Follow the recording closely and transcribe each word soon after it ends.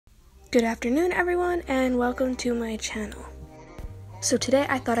Good afternoon everyone and welcome to my channel. So today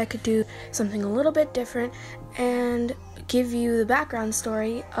I thought I could do something a little bit different and give you the background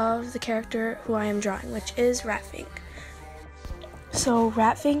story of the character who I am drawing, which is Fink. So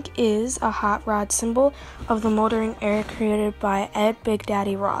Fink is a hot rod symbol of the motoring era created by Ed Big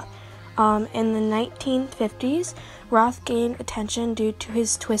Daddy Roth. In the 1950s, Roth gained attention due to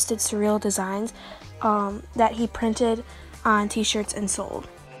his twisted surreal designs that he printed on t-shirts and sold.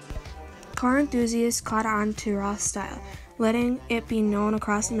 Car enthusiasts caught on to Roth's style, letting it be known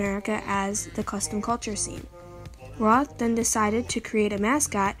across America as the custom culture scene. Roth then decided to create a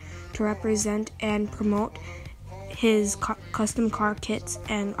mascot to represent and promote his custom car kits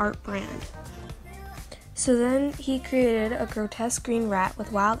and art brand. So then he created a grotesque green rat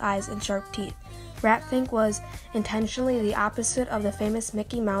with wild eyes and sharp teeth. Fink was intentionally the opposite of the famous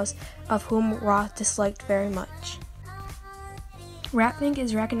Mickey Mouse, of whom Roth disliked very much. Fink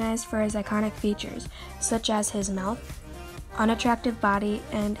is recognized for his iconic features, such as his mouth, unattractive body,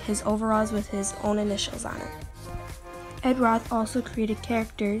 and his overalls with his own initials on it. Ed Roth also created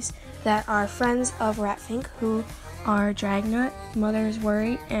characters that are friends of Fink, who are Dragnet, Mother's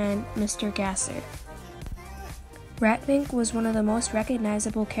Worry, and Mr. Gasser. Fink was one of the most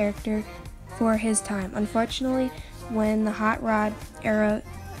recognizable characters for his time. Unfortunately, when the hot rod era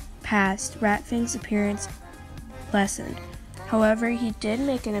passed, Fink's appearance lessened. However, he did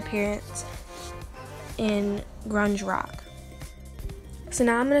make an appearance in grunge rock. So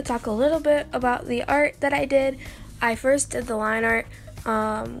now I'm going to talk a little bit about the art that I did. I first did the line art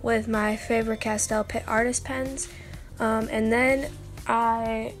with my Fabre Castell PITT artist pens, and then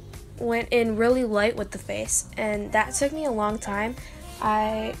I went in really light with the face, and that took me a long time.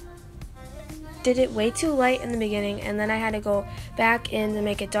 I did it way too light in the beginning, and then I had to go back in to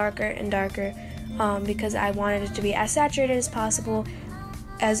make it darker and darker. Because I wanted it to be as saturated as possible,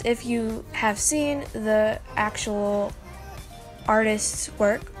 as if you have seen the actual artist's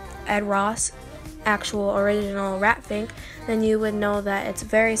work, Ed Roth's actual original Fink, then you would know that it's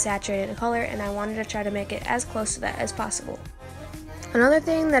very saturated in color, and I wanted to try to make it as close to that as possible. Another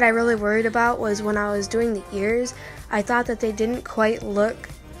thing that I really worried about was when I was doing the ears, I thought that they didn't quite look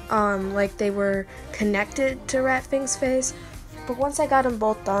like they were connected to Fink's face, but once I got them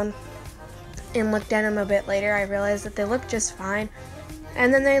both done and looked at them a bit later, I realized that they looked just fine.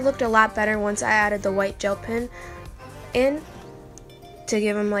 And then they looked a lot better once I added the white gel pen in to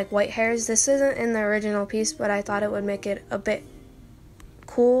give them like white hairs. This isn't in the original piece, but I thought it would make it a bit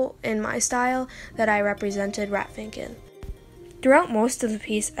cool in my style that I represented Fink in. Throughout most of the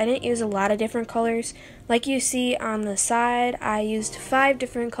piece, I didn't use a lot of different colors. Like you see on the side, I used 5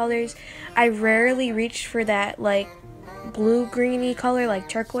 different colors. I rarely reached for that like blue-greeny color, like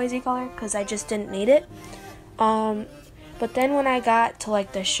turquoisey color, because I just didn't need it. But then when I got to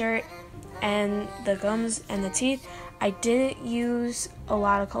like the shirt and the gums and the teeth, I didn't use a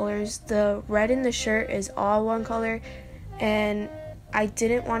lot of colors. The red in the shirt is all one color, and I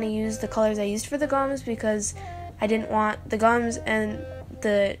didn't want to use the colors I used for the gums because I didn't want the gums and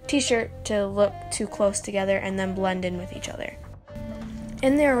the t-shirt to look too close together and then blend in with each other.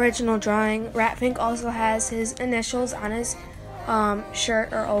 In the original drawing, Fink also has his initials on his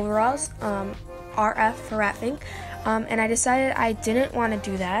shirt or overalls, RF for Fink, and I decided I didn't want to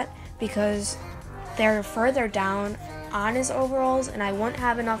do that because they're further down on his overalls and I wouldn't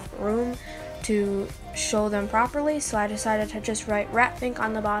have enough room to show them properly, so I decided to just write Fink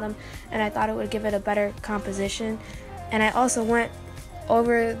on the bottom, and I thought it would give it a better composition. And I also went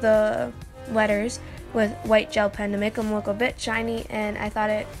over the letters with white gel pen to make them look a bit shiny, and I thought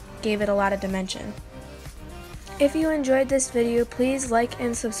it gave it a lot of dimension. If you enjoyed this video, please like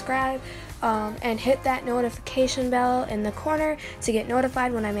and subscribe, and hit that notification bell in the corner to get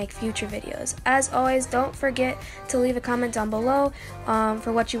notified when I make future videos. As always, don't forget to leave a comment down below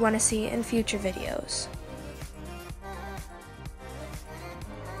for what you want to see in future videos.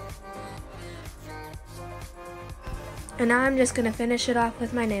 And now I'm just going to finish it off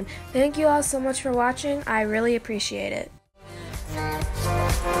with my name. Thank you all so much for watching. I really appreciate it.